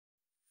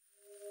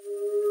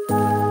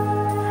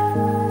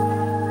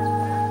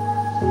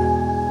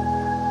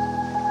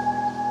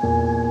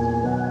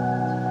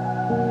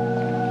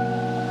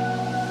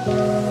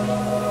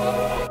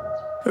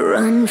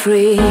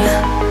free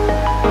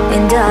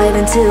and dive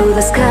into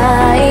the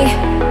sky.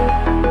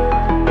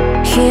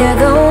 Hear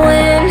the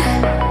wind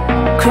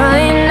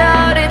crying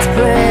out its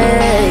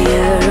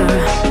prayer.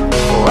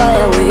 Why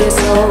are we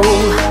so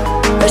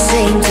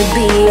ashamed to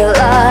be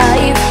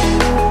alive?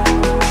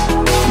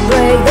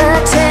 Break the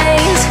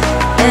chains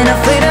and our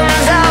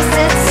freedom's ours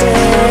to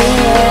take.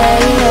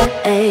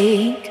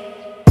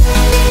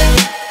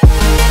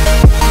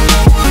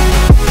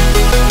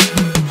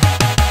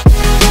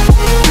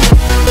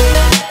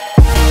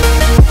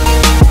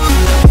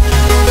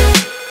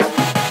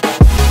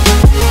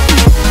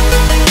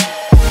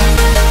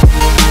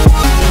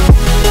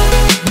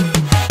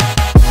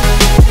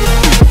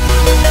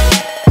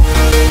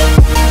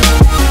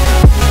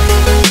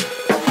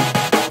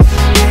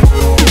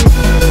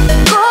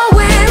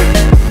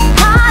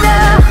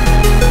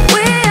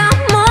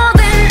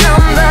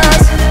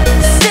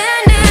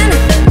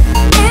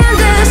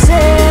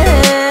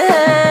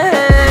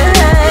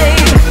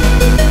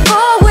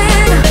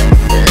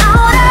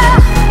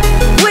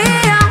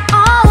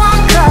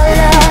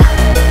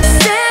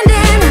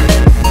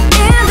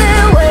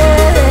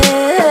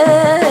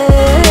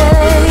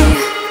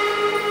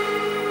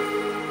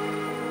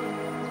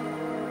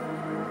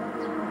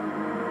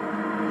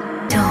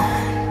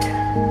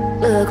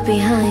 Look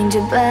behind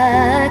your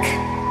back.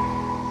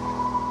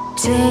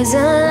 Chase a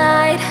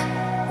light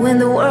when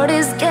the world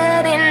is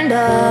getting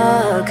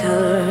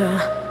darker.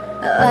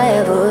 I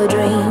have a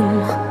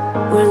dream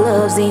where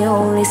love's the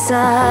only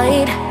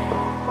side.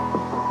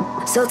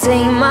 So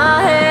take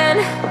my hand,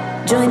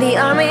 join the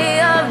army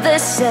of the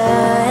shadows.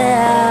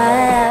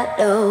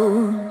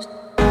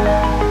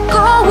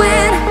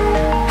 Going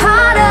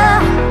harder,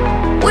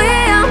 we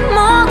are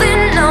more than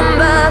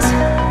numbers.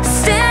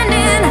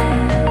 Standing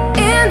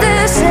in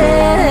this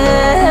hate.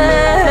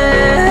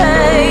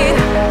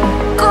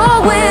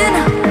 Going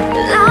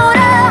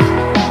louder,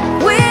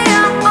 we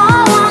are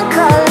all one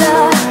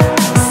color.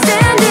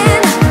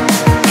 Standing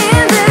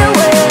in their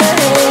way.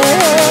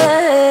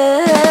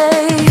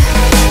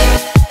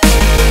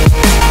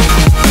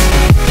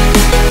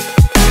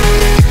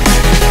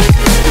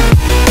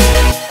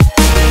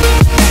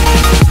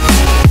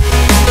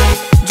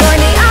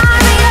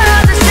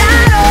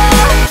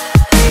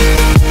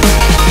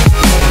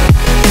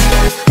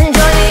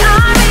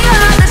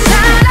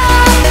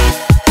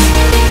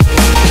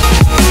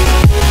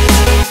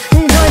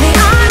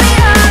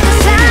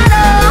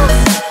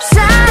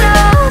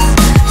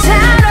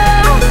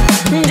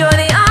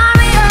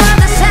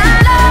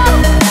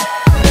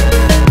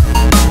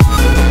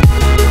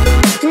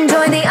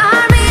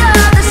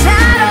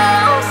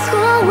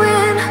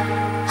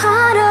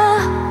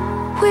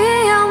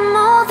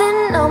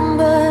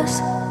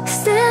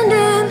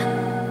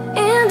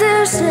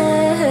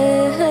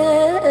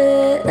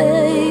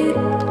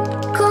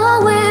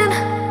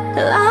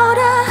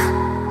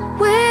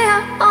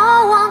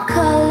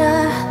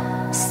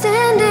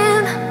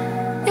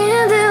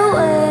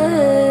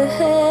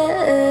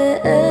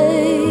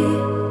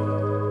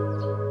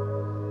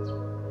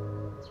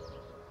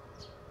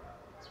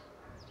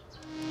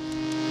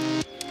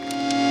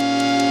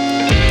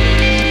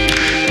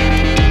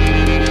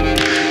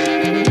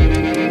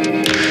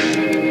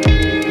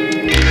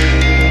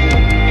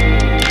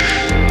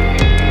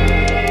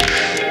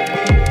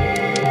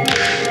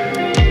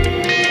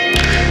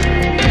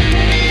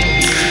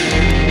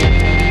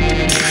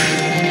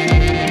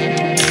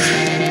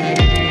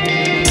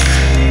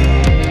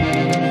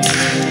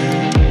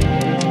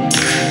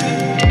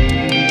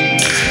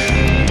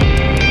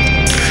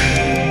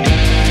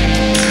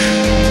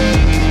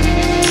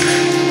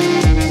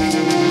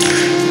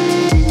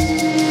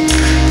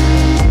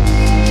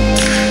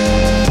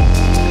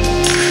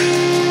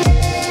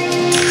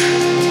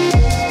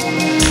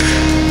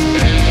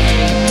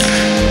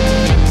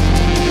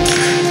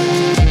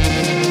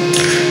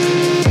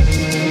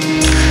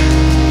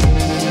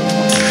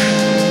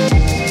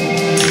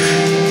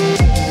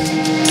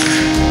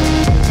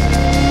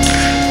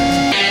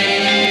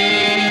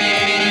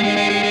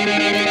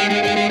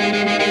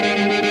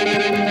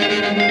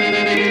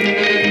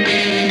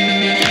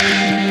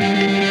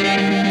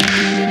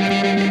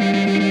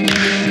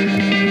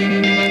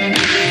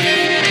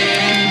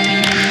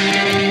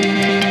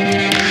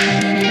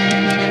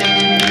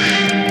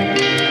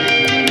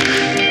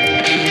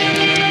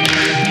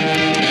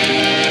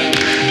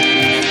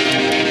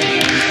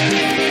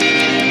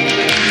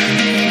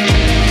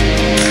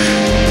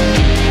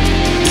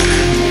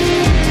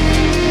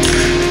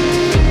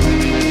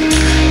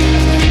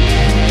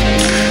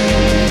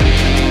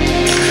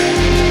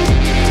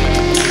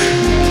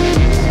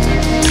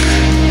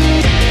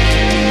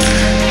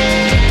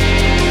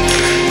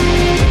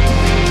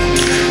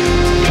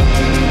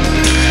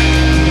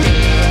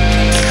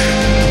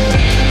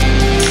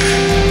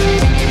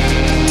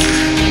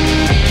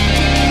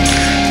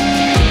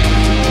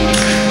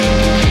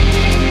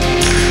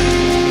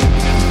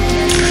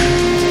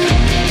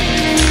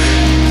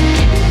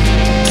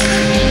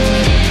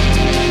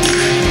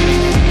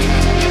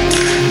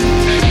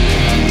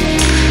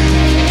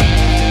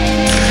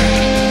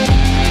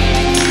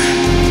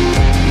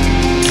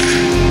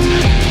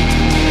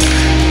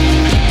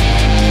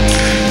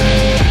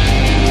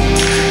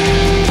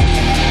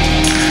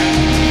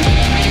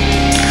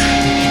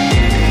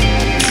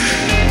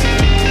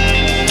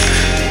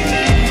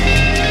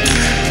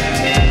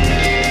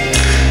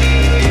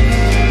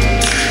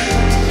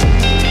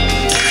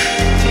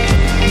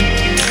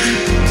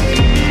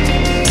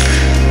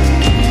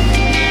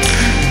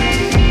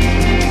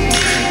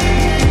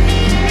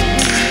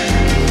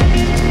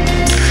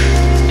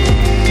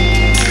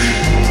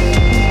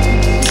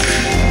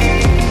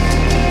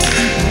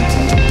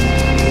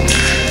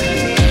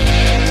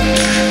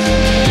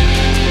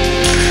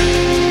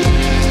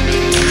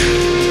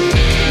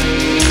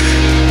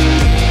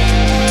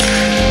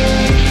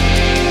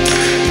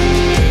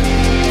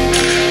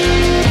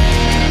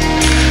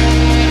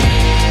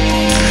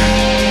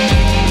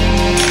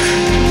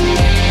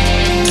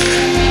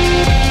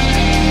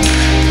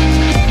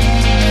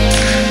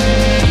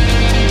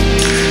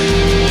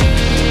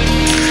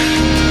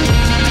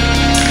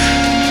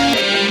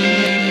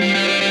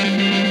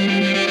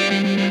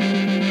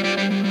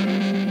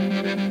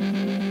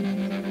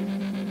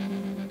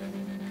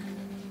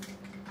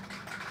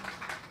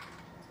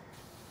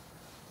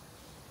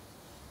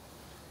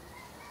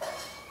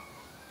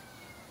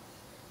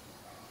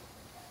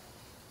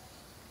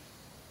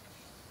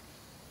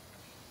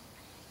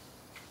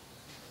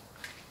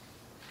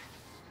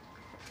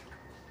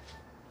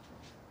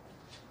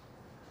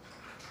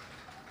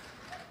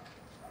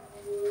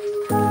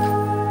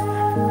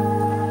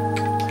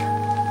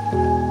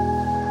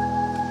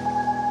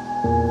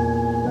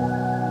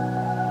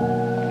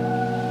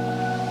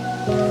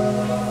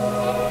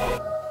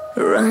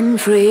 Run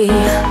free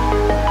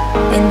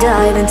and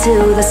dive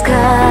into the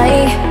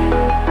sky.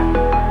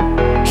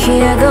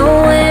 Hear the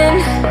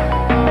wind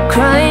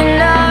crying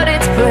out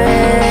its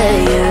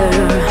prayer.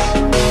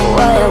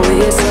 Why are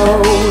we so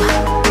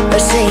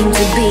ashamed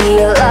to be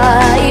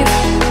alive?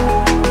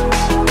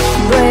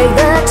 Break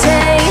the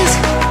chains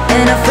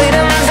and our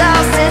freedom's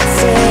ours to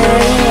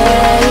take.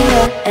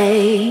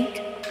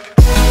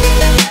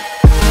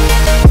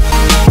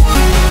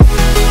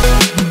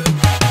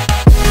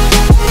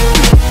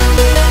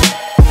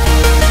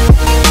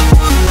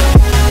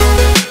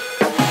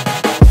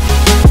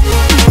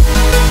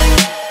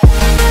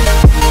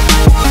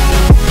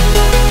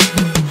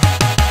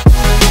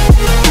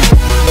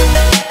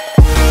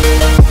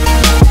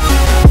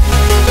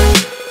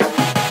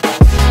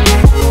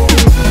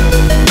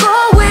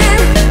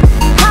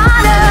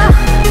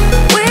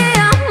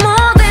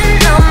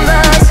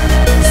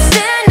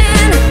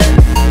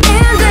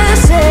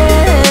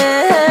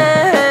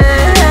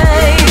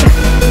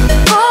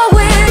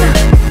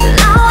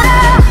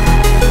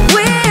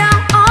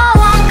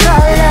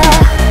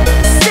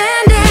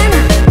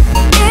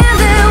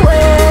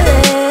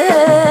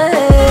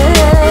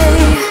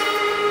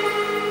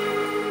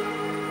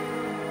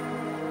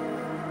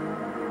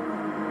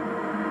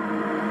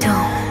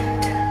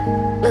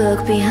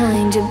 Look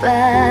behind your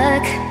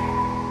back.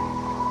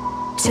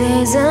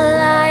 Chase a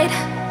light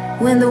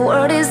when the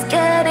world is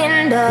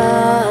getting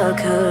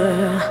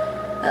darker.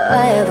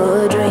 I have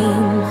a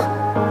dream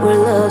where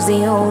love's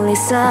the only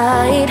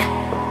side.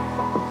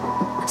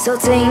 So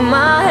take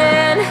my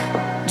hand,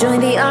 join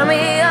the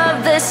army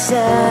of the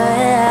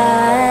shadows.